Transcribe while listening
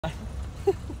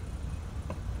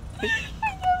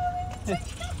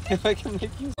If I can make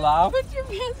you laugh, Put your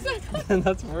pants on. then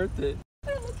that's worth it.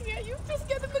 They're looking at you. Just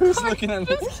get in the Who's car. looking at me?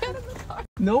 Just get in the car.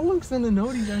 No one's gonna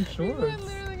know these aren't People shorts. are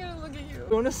literally gonna look at you.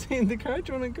 You wanna stay in the car?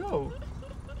 Do you wanna go?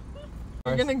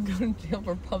 You're gonna go to jail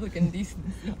for public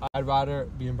indecency. I'd rather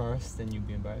be embarrassed than you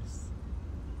be embarrassed.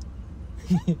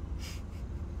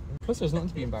 Plus, there's nothing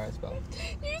to be embarrassed about.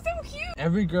 You're so cute.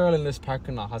 Every girl in this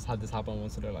parking lot has had this happen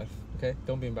once in their life. Okay,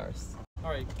 don't be embarrassed. All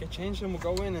right, get changed and we'll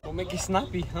go in and we'll make you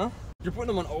snappy, huh? You're putting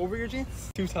them on over your jeans.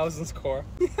 2000 score.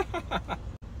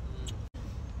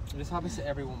 This happens to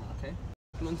every woman, okay?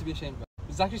 Nothing to be ashamed of.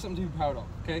 It's actually something to be proud of,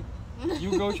 okay?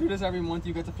 You go through this every month.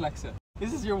 You get to flex it.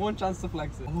 This is your one chance to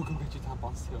flex it. And we'll go get you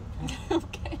tampons too, okay?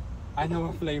 Okay. I know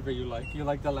what flavor you like. You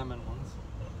like the lemon one.